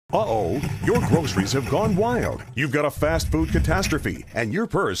Uh-oh, your groceries have gone wild. You've got a fast food catastrophe, and your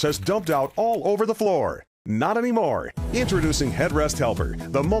purse has dumped out all over the floor. Not anymore. Introducing Headrest Helper,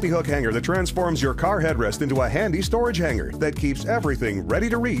 the multi-hook hanger that transforms your car headrest into a handy storage hanger that keeps everything ready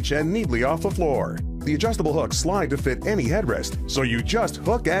to reach and neatly off the floor. The adjustable hooks slide to fit any headrest, so you just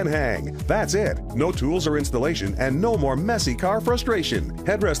hook and hang. That's it. No tools or installation and no more messy car frustration.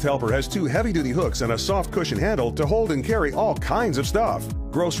 Headrest Helper has two heavy-duty hooks and a soft cushion handle to hold and carry all kinds of stuff.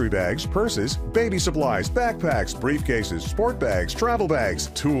 Grocery bags, purses, baby supplies, backpacks, briefcases, sport bags, travel bags,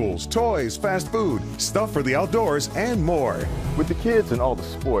 tools, toys, fast food, stuff for the outdoors, and more. With the kids and all the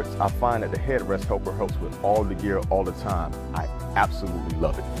sports, I find that the Headrest Helper helps with all the gear all the time. I absolutely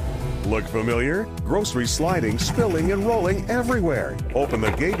love it. Look familiar? Groceries sliding, spilling, and rolling everywhere. Open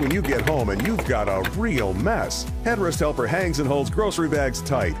the gate when you get home and you've got a real mess. Headrest Helper hangs and holds grocery bags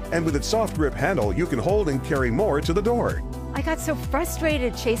tight, and with its soft grip handle, you can hold and carry more to the door. I got so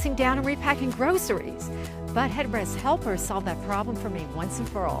frustrated chasing down and repacking groceries, but Headrest Helper solved that problem for me once and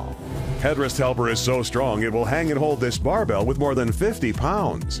for all. Headrest Helper is so strong it will hang and hold this barbell with more than 50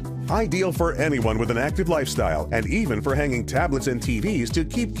 pounds. Ideal for anyone with an active lifestyle, and even for hanging tablets and TVs to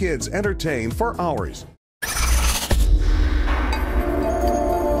keep kids entertained for hours.